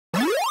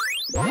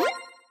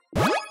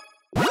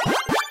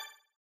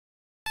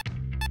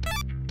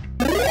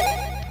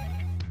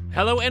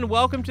Hello and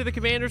welcome to the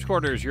Commander's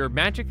Quarters, your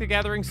Magic the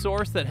Gathering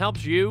source that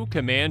helps you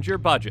command your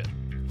budget.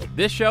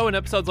 This show and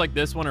episodes like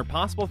this one are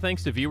possible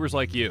thanks to viewers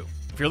like you.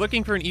 If you're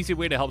looking for an easy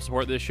way to help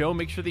support this show,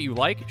 make sure that you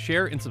like,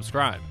 share, and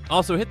subscribe.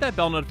 Also, hit that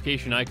bell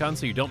notification icon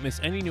so you don't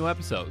miss any new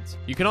episodes.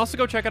 You can also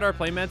go check out our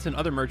playmats and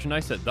other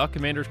merchandise at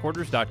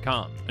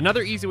thecommandersquarters.com.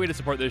 Another easy way to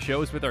support this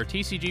show is with our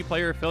TCG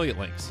player affiliate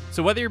links.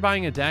 So whether you're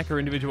buying a deck or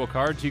individual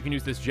cards, you can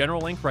use this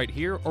general link right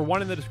here or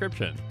one in the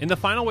description. And the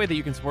final way that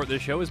you can support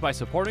this show is by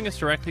supporting us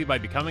directly by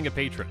becoming a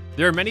patron.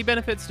 There are many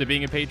benefits to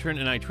being a patron,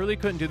 and I truly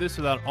couldn't do this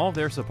without all of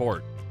their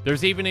support.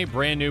 There's even a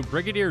brand new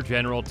Brigadier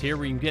General tier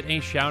where you can get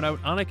a shout out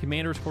on a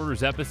Commander's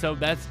Quarters episode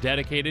that's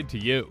dedicated to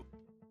you.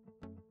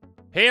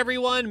 Hey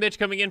everyone, Mitch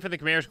coming in for the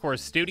Commander's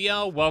Quarters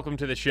studio. Welcome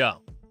to the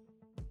show.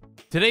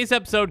 Today's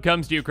episode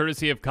comes to you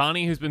courtesy of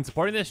Connie, who's been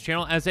supporting this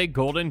channel as a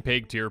Golden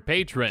Pig tier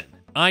patron.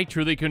 I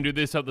truly couldn't do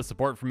this without the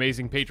support from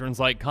amazing patrons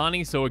like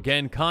Connie, so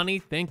again, Connie,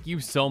 thank you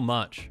so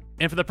much.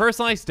 And for the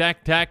personalized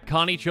deck tech,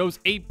 Connie chose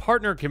a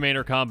partner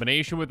commander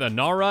combination with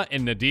Anara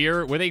and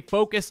Nadier with a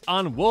focus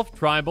on Wolf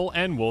Tribal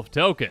and Wolf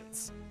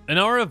tokens.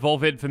 Anara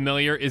Wolvid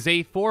Familiar is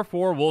a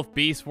 4/4 Wolf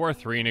Beast for a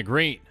 3 and a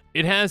green.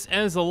 It has,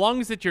 as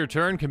long as it's your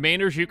turn,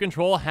 commanders you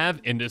control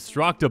have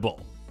Indestructible.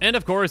 And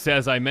of course,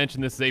 as I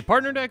mentioned, this is a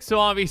partner deck, so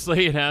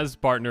obviously it has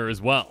partner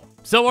as well.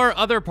 So our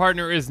other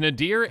partner is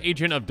Nadier,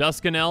 Agent of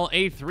Duskenel,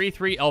 a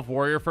 3/3 Elf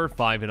Warrior for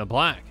 5 and a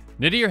black.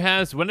 Nadier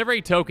has, whenever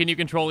a token you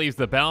control leaves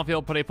the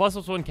battlefield, put a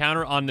 +1/+1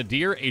 counter on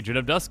Nadier, Agent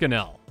of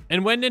Duskenel.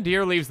 And when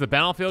Nadier leaves the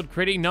battlefield,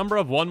 create a number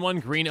of 1/1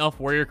 green Elf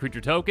Warrior creature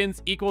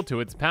tokens equal to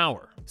its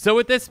power. So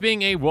with this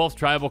being a Wolf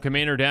Tribal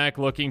Commander deck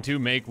looking to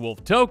make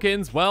Wolf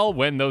tokens, well,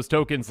 when those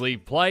tokens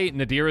leave play,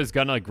 Nadier is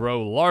gonna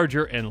grow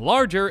larger and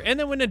larger, and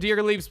then when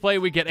Nadier leaves play,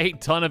 we get a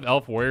ton of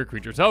Elf Warrior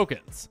creature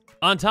tokens.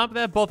 On top of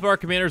that, both of our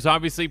commanders are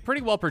obviously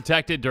pretty well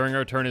protected during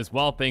our turn as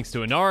well, thanks to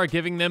Anara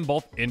giving them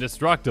both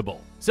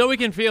Indestructible. So we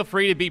can feel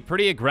free to be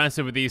pretty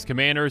aggressive with these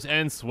commanders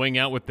and swing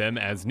out with them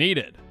as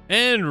needed.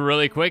 And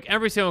really quick,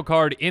 every single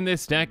card in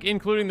this deck,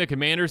 including the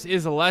commanders,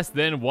 is less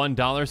than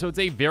 $1, so it's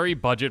a very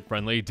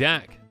budget-friendly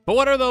deck. But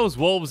what are those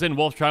Wolves and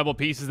Wolf Tribal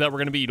pieces that we're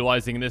going to be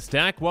utilizing in this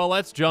deck? Well,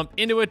 let's jump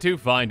into it to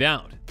find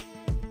out.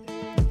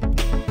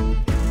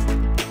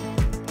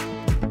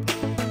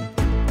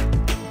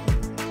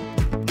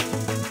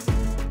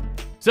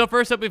 So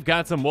first up, we've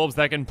got some Wolves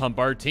that can pump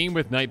our team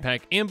with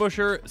Nightpack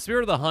Ambusher,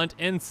 Spirit of the Hunt,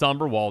 and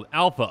Somberwald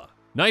Alpha.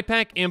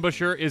 Nightpack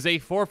Ambusher is a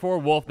 4/4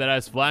 wolf that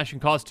has flash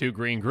and costs 2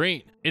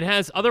 green. It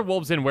has other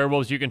wolves and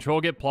werewolves you control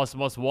get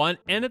 +1/+1,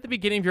 and at the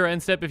beginning of your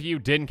end step, if you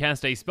didn't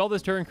cast a spell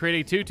this turn,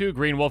 create a 2/2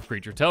 green wolf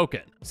creature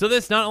token. So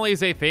this not only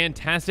is a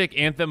fantastic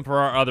anthem for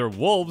our other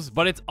wolves,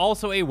 but it's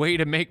also a way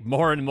to make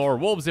more and more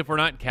wolves if we're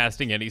not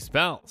casting any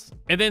spells.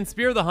 And then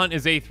Spear of the Hunt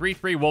is a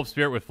 3/3 wolf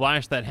spirit with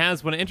flash that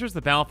has, when it enters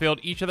the battlefield,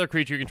 each other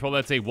creature you control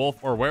that's a wolf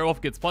or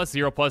werewolf gets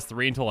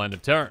 +0/+3 until end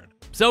of turn.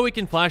 So we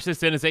can flash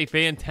this in as a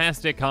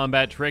fantastic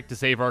combat trick to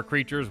save our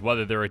creatures,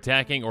 whether they're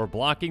attacking or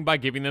blocking, by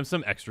giving them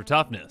some extra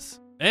toughness.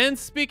 And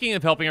speaking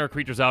of helping our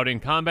creatures out in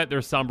combat,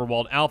 there's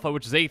Somberwald Alpha,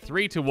 which is a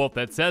 3/2 wolf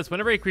that says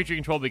whenever a creature you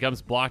control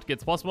becomes blocked,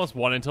 gets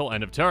 +1/+1 until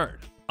end of turn.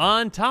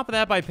 On top of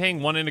that, by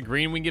paying 1 and a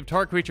green, we can give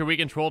target creature we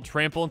control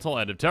trample until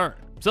end of turn.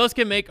 So this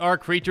can make our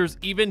creatures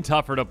even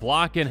tougher to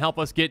block and help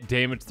us get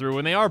damage through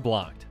when they are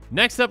blocked.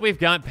 Next up, we've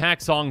got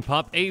Pack Song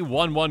Pup, a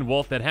 1/1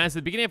 wolf that has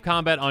at the beginning of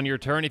combat on your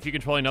turn, if you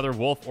control another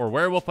wolf or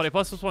werewolf, put a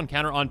 +1/+1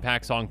 counter on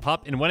Pack Song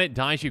Pup, and when it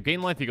dies, you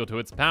gain life equal to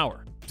its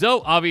power.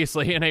 So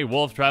obviously in a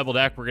Wolf Tribal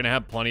deck, we're going to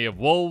have plenty of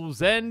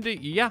wolves, and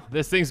yeah,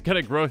 this thing's going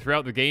to grow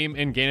throughout the game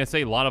and gain us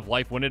a lot of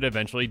life when it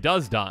eventually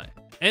does die.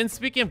 And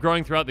speaking of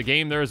growing throughout the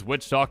game, there's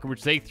Witchstalker,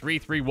 which is a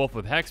 3/3 wolf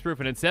with hexproof,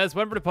 and it says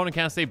whenever an opponent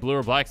casts a blue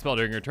or black spell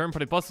during your turn,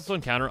 put a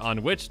 +1/+1 counter on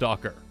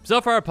Witchstalker. So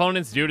if our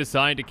opponents do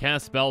decide to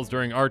cast spells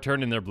during our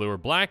turn and they're blue or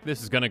black,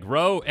 this is going to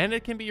grow, and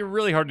it can be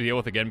really hard to deal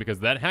with again because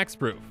of that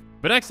hexproof.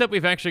 But next up,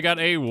 we've actually got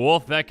a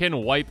wolf that can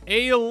wipe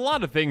a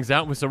lot of things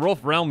out with Serulf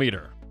Realm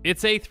Eater.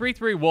 It's a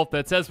 3/3 wolf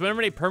that says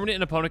whenever a permanent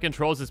an opponent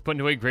controls is put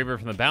into a graveyard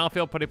from the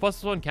battlefield, put a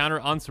 +1/+1 counter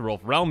on Serulf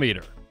Realm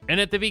Eater. And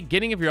at the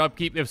beginning of your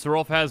upkeep, if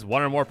Serulf has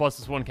 1 or more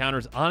 +1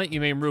 counters on it, you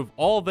may remove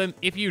all of them.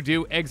 If you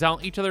do, exile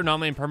each other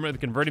non-land permanent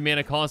with converted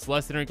mana cost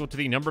less than or equal to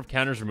the number of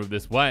counters removed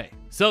this way.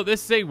 So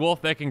this is a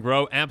wolf that can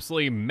grow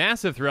absolutely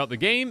massive throughout the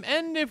game,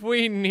 and if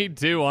we need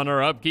to on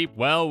our upkeep,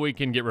 well, we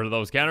can get rid of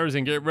those counters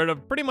and get rid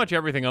of pretty much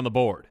everything on the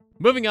board.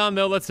 Moving on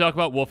though, let's talk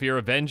about Wolf Ear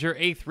Avenger,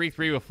 a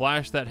 3/3 with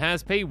flash that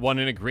has pay 1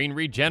 and a green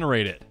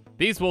regenerated.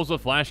 These wolves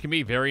with flash can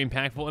be very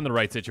impactful in the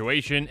right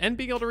situation, and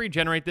being able to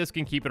regenerate this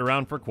can keep it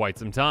around for quite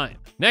some time.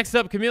 Next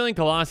up, Chameleon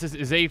Colossus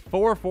is a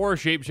 4/4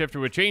 shapeshifter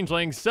with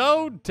changeling,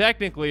 so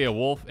technically a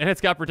wolf, and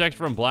it's got protection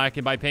from black,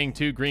 and by paying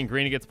 2 green,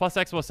 it gets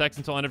 +X/+X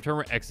until end of turn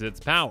where X is its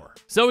power.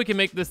 So we can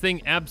make this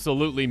thing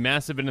absolutely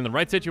massive, and in the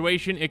right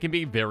situation, it can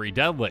be very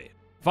deadly.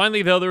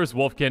 Finally though, there's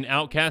Wolfkin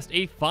Outcast,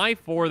 a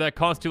 5/4 that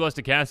costs 2 less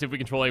to cast if we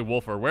control a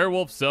wolf or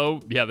werewolf, so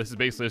yeah, this is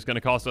basically just going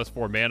to cost us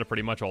 4 mana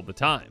pretty much all the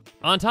time.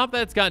 On top of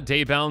that, it's got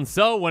Daybound,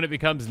 so when it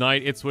becomes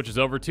night, it switches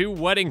over to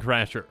Wedding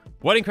Crasher.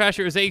 Wedding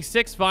Crasher is a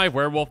 6/5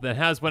 werewolf that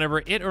has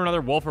whenever it or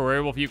another wolf or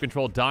werewolf you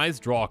control dies,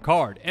 draw a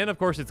card, and of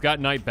course it's got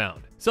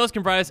Nightbound. So it's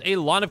comprised a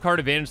lot of card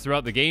advantage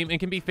throughout the game and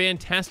can be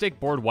fantastic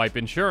board wipe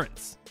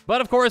insurance.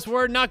 But of course,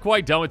 we're not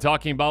quite done with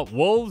talking about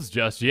wolves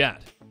just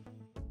yet.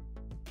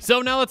 So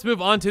now let's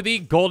move on to the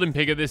golden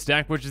pig of this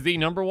deck, which is the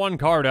 #1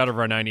 card out of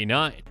our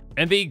 99.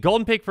 And the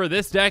golden pig for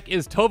this deck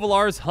is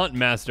Tovalar's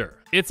Huntmaster.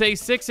 It's a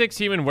 6/6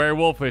 human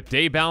werewolf with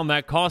Daybound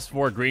that costs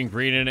 4 green,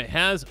 and it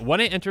has, when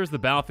it enters the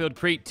battlefield,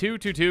 create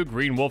 2/2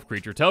 green wolf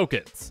creature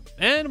tokens.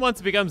 And once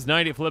it becomes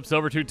night, it flips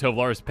over to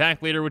Tovalar's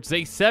Pack Leader, which is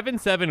a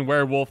 7/7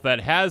 werewolf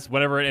that has,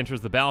 whenever it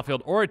enters the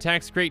battlefield or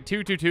attacks, create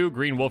 2/2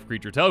 green wolf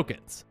creature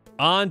tokens.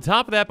 On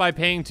top of that, by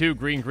paying 2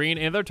 green,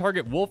 another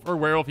target wolf or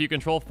werewolf you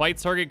control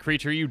fights target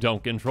creature you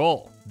don't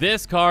control.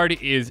 This card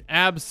is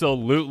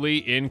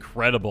absolutely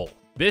incredible.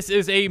 This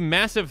is a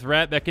massive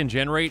threat that can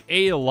generate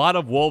a lot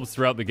of wolves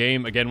throughout the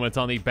game. Again, when it's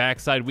on the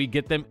backside, we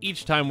get them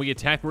each time we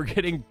attack, we're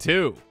getting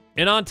 2.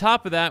 And on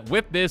top of that,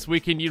 with this, we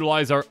can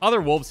utilize our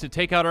other wolves to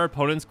take out our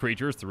opponent's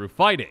creatures through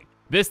fighting.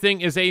 This thing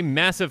is a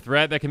massive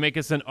threat that can make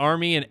us an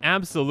army in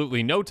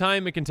absolutely no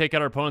time. It can take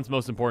out our opponent's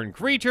most important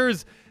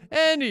creatures.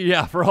 And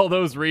yeah, for all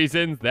those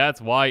reasons, that's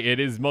why it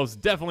is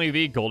most definitely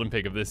the golden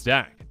pig of this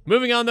deck.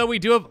 Moving on though, we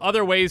do have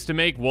other ways to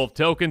make wolf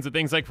tokens with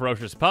things like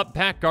Ferocious Pup,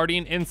 Pack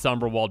Guardian, and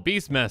Somberwald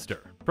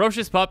Beastmaster.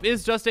 Ferocious Pup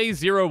is just a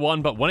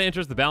 0/1, but when it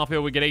enters the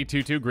battlefield, we get a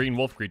 2/2 green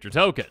wolf creature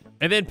token.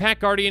 And then Pack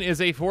Guardian is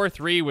a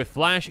 4/3 with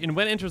Flash, and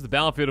when it enters the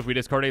battlefield, if we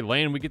discard a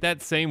land, we get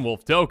that same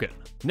wolf token.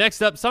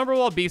 Next up,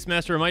 Somberwald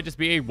Beastmaster might just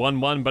be a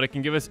 1/1, but it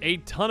can give us a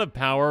ton of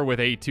power with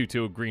a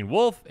 2/2 green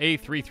wolf, a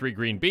 3/3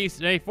 green beast,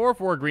 and a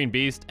 4/4 green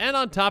beast, and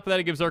on top of that,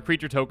 it gives our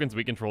creature tokens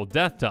we control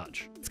Death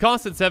Touch. Its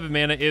cost at 7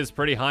 mana is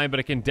pretty high, but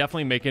it can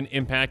definitely make an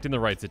impact in the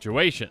right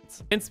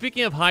situations. And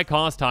speaking of high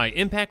cost, high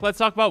impact, let's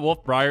talk about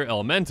Wolfbriar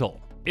Elemental.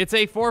 It's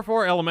a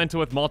 4/4 elemental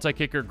with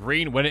multi-kicker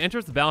green. When it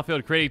enters the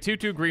battlefield, create a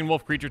 2/2 green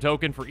wolf creature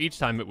token for each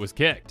time it was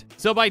kicked.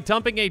 So by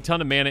dumping a ton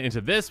of mana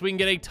into this, we can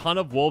get a ton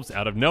of wolves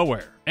out of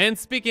nowhere. And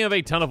speaking of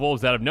a ton of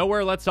wolves out of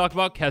nowhere, let's talk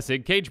about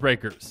Kessig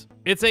Cagebreakers.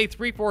 It's a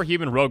 3/4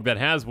 human rogue that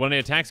has, when it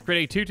attacks,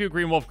 create a 2/2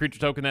 green wolf creature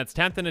token that's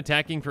tapped and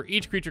attacking for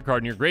each creature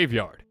card in your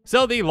graveyard.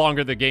 So the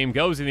longer the game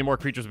goes and the more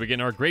creatures we get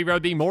in our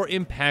graveyard, the more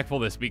impactful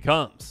this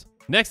becomes.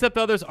 Next up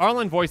though, there's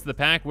Arlen Voice of the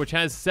Pack, which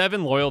has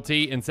 7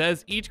 loyalty and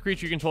says each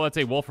creature you control that's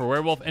a wolf or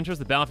werewolf enters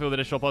the battlefield with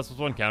additional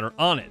 +1 counter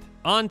on it.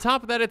 On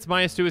top of that, its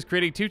 -2 is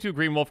create a 2/2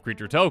 green wolf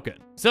creature token.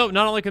 So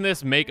not only can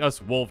this make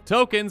us wolf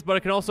tokens, but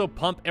it can also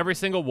pump every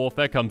single wolf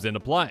that comes into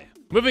play.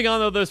 Moving on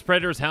though, there's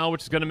Predator's Howl,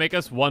 which is going to make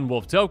us 1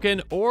 wolf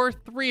token, or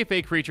 3 if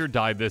a creature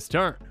died this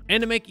turn.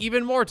 And to make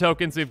even more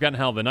tokens, we've got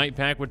Howl of the Night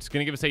Pack, which is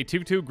going to give us a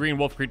 2/2 green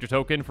wolf creature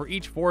token for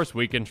each forest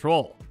we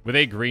control. With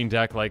a green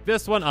deck like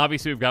this one,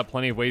 obviously we've got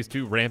plenty of ways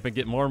to ramp and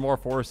get more and more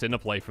forests into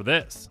play for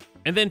this.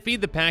 And then Feed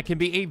the Pack can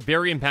be a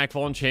very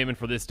impactful enchantment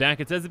for this deck.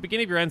 It says at the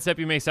beginning of your end step,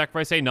 you may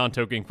sacrifice a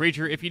non-token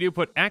creature. If you do,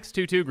 put X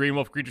 2/2 green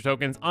wolf creature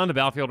tokens on the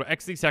battlefield or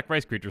X the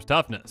sacrifice creature's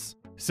toughness.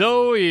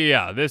 So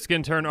yeah, this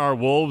can turn our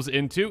wolves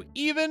into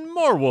even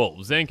more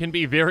wolves and can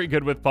be very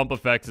good with pump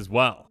effects as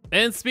well.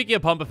 And speaking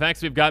of pump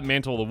effects, we've got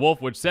Mantle of the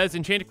Wolf, which says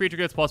enchanted creature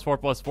gets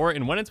 +4/+4,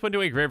 and when it's put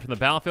into a grave from the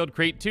battlefield,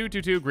 create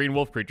 2/2 green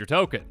wolf creature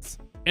tokens.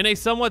 In a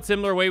somewhat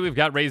similar way, we've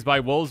got Raised by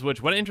Wolves,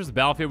 which when it enters the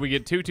battlefield, we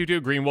get 2/2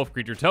 green wolf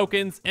creature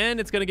tokens, and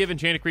it's going to give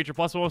enchanted creature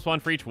 +1/+1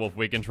 for each wolf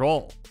we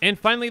control. And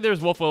finally,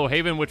 there's Wolf Willow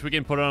Haven, which we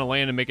can put on a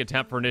land and make it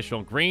tap for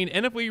additional green,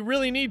 and if we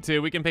really need to,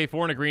 we can pay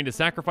 4 and a green to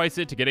sacrifice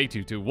it to get a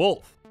 2/2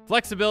 wolf.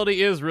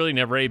 Flexibility is really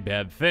never a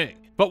bad thing.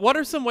 But what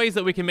are some ways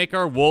that we can make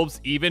our wolves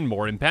even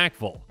more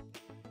impactful?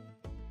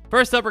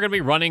 First up, we're going to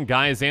be running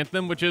Gaia's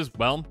Anthem, which is,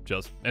 well,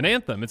 just an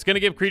anthem. It's going to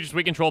give creatures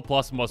we control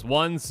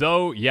 +1/+1,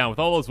 so yeah, with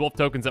all those wolf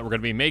tokens that we're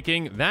going to be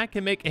making, that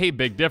can make a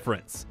big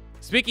difference.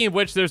 Speaking of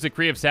which, there's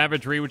Decree of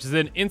Savagery, which is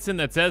an instant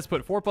that says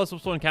put 4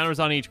 +1 counters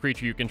on each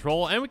creature you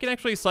control, and we can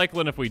actually cycle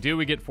it, and if we do,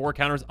 we get 4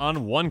 counters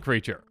on 1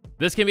 creature.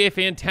 This can be a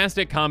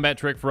fantastic combat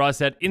trick for us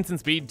at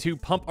instant speed to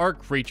pump our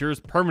creatures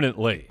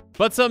permanently.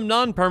 But some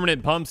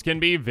non-permanent pumps can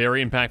be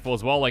very impactful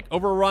as well, like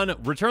Overrun,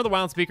 Return of the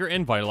Wild Speaker,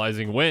 and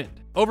Vitalizing Wind.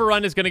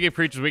 Overrun is going to give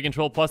creatures we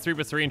control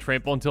 +3/+3 and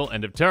trample until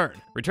end of turn.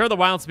 Return of the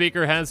Wild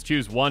Speaker has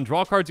choose 1,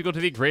 draw cards equal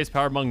to the greatest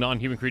power among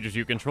non-human creatures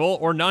you control,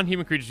 or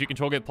non-human creatures you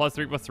control get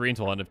 +3/+3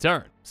 until end of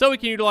turn. So we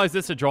can utilize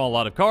this to draw a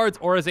lot of cards,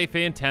 or as a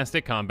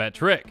fantastic combat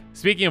trick.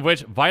 Speaking of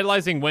which,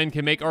 Vitalizing Wind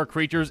can make our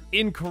creatures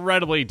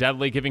incredibly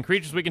deadly, giving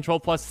creatures we control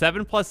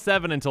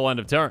 +7/+7 until end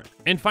of turn.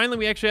 And finally,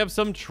 we actually have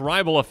some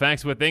tribal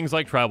effects with things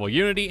like Tribal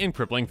Unity and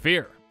Crippling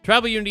Fear.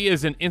 Tribal Unity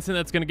is an instant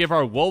that's going to give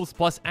our wolves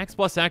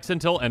 +X/+X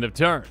until end of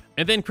turn.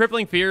 And then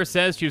Crippling Fear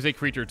says choose a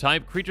creature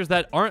type. Creatures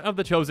that aren't of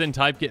the chosen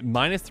type get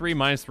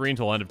 -3/-3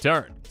 until end of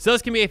turn. So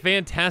this can be a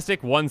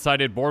fantastic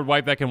one-sided board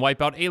wipe that can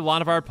wipe out a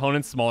lot of our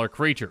opponent's smaller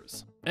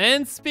creatures.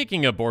 And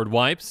speaking of board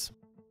wipes,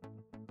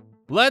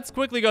 Let's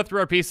quickly go through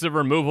our pieces of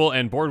removal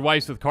and board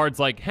wipes with cards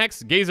like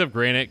Hex, Gaze of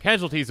Granite,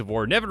 Casualties of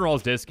War,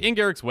 Nevinyrral's Disc, In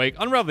Garrick's Wake,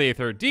 Unravel the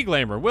Aether,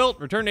 Deglamour, Wilt,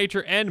 Return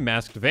Nature, and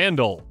Masked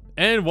Vandal.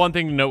 And one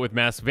thing to note with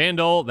Masked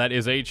Vandal, that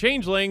is a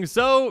changeling,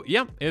 so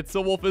yep, it's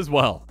a wolf as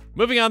well.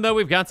 Moving on though,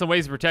 we've got some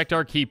ways to protect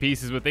our key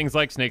pieces with things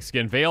like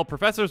Snakeskin Veil,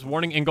 Professor's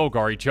Warning, and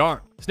Golgari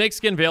Charm.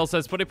 Snakeskin Veil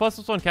says put a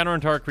 +1 counter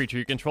on target creature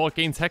you control, it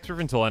gains Hexproof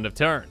until end of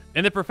turn.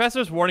 And the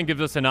Professor's Warning gives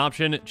us an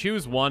option,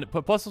 choose one,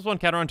 put +1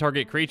 counter on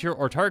target creature,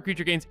 or target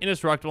creature gains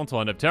indestructible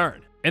until end of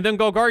turn. And then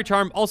Golgari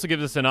Charm also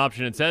gives us an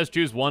option, it says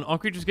choose one, all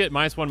creatures get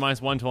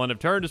 -1/-1 till end of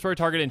turn, destroy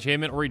target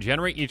enchantment, or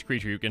regenerate each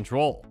creature you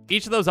control.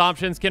 Each of those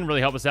options can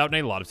really help us out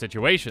in a lot of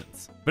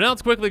situations. But now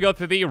let's quickly go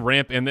through the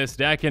ramp in this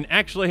deck, and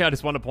actually I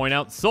just want to point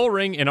out Sol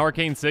Ring and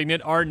Arcane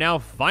Signet are now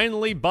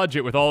finally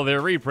budget with all of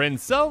their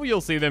reprints, so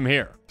you'll see them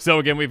here. So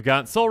again, we've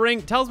got Sol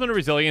Ring, Talisman of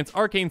Resilience,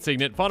 Arcane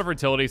Signet, Font of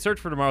Fertility, Search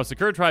for Tomorrow,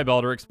 Secure Tribe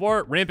Elder,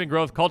 Explore, Rampant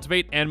Growth,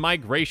 Cultivate, and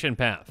Migration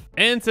Path.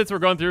 And since we're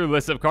going through a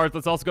list of cards,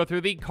 let's also go through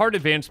the card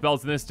advantage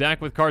spells in this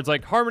deck with cards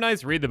like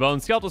Harmonize, Read the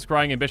Bones, Skeletal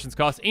Scrying, Ambition's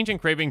Cost,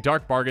 Ancient Craving,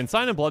 Dark Bargain,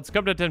 Sign of Blood,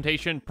 Succumb to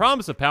Temptation,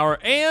 Promise of Power,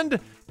 and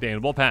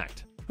Damnable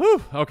Pact.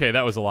 Whew, okay,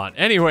 that was a lot.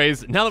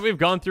 Anyways, now that we've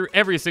gone through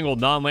every single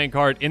non-land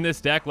card in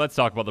this deck, let's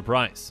talk about the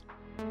price.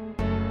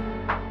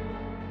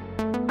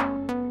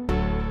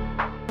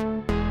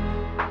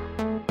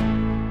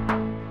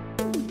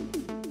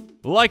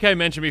 Like I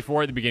mentioned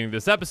before at the beginning of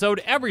this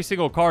episode, every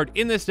single card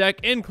in this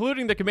deck,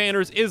 including the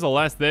commanders, is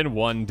less than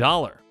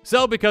 $1.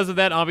 So because of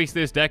that,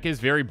 obviously this deck is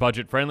very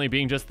budget friendly,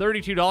 being just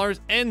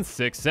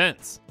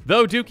 $32.06.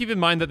 Though do keep in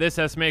mind that this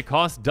estimated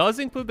cost does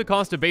include the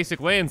cost of basic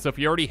lands, so if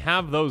you already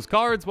have those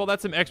cards, well,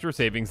 that's some extra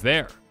savings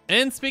there.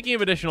 And speaking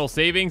of additional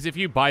savings, if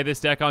you buy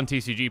this deck on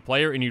TCG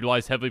Player and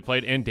utilize heavily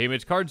played and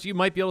damaged cards, you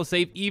might be able to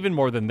save even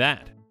more than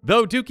that.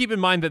 Though do keep in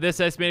mind that this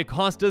estimated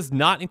cost does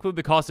not include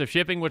the cost of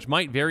shipping, which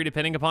might vary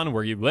depending upon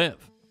where you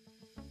live.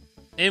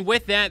 And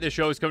with that, the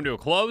show is coming to a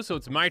close, so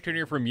it's my turn to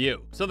hear from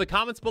you. So in the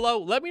comments below,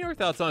 let me know your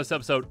thoughts on this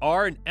episode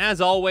are, and as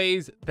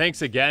always,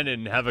 thanks again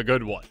and have a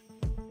good one.